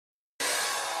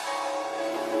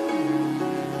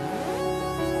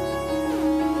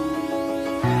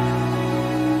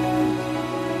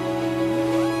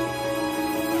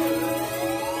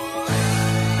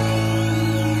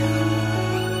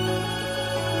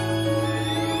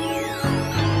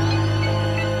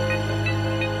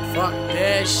Fuck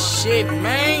that shit,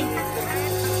 man.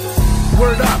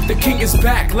 Word up, the king is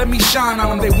back, let me shine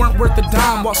on them. They weren't worth a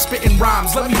dime while spitting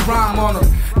rhymes, let me rhyme on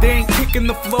them. They ain't kicking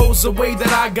the flows the way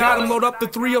that I got them. Load up the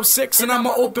 306 and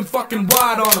I'ma open fucking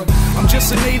wide on them. I'm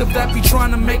just a native that be trying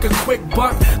to make a quick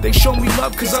buck. They show me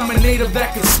love cause I'm a native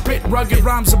that can spit rugged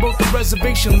rhymes about the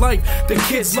reservation life. The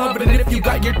kids love it, and if you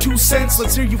got your 2 cents,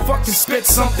 let's hear you fucking spit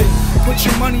something. Put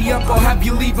your money up, I'll have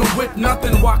you leaving with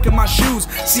nothing. Walk in my shoes,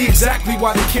 see exactly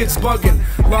why the kids bugging.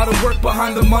 Lot of work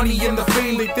behind the money and the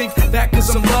fame. They think that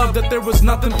cause I'm loved, that there was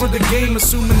nothing for the game,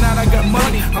 assuming that I got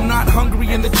money. I'm not hungry,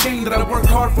 and the chain that I worked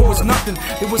hard for was nothing.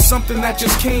 It was something that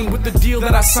just came with the deal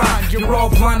that I signed. You're all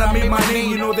blind, I made my name,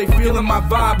 you know they feeling my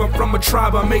vibe. I'm from a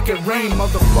tribe, I make it rain,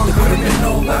 motherfucker. The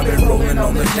criminal, I've been rolling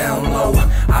on the down low.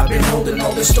 I've been holding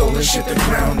all the stolen shit the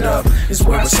ground up. Is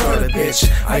where I started, bitch.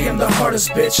 I am the hardest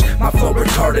bitch. My flow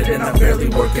retarded and I'm barely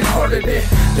working hard at it.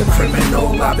 The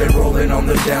criminal, I've been rolling on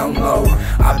the down low.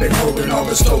 I've been holding all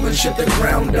the stolen shit the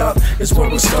ground up. Is where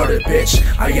we started, bitch.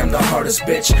 I am the hardest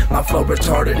bitch. My flow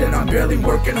retarded and I'm barely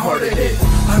working hard at it.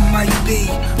 I might be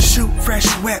shoot fresh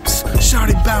whips.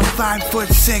 Shorty bout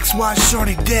 5'6", watch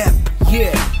shorty dip.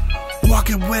 Yeah.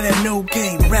 Walking with a new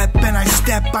game, rap and I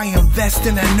step, I invest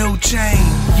in a new chain.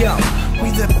 Yo, we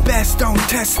the best, don't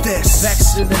test this.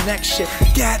 Next to the next shit,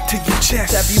 Get to your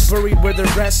chest. have you buried where the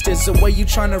rest is. The way you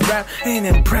tryna rap, Ain't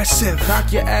impressive.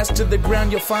 knock your ass to the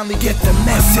ground, you'll finally Get get the the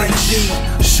message.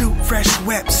 message. Shoot fresh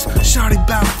whips. Shorty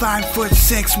bout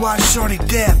 5'6", watch shorty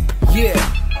dip.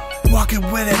 yeah. Walking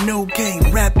with a new game,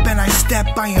 rap and I step,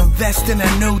 I invest in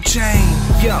a new chain.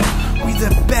 Yo, We the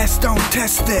best, don't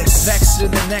test this. Next to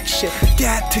the next shit,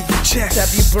 Get to your chest.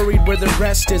 have you buried where the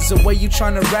rest is. The way you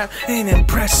tryna rap, Ain't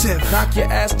impressive. knock your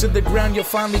ass to the ground, you'll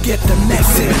finally Get get the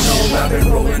message. Criminal, I've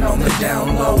been rolling on the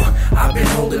down low. I've been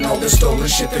holding all the stolen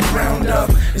shit the ground up.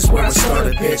 Is where I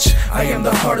started, bitch. I am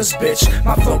the hardest bitch.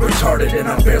 My flow retarded and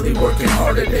I'm barely working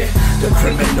hard at it. The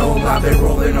criminal, I've been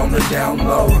rolling on the down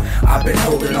low. I've been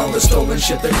holding all the stolen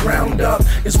shit the ground up.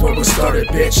 Is where we started,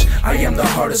 bitch. I am the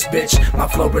hardest bitch. My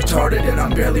flow retarded and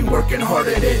I'm barely working hard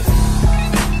at it.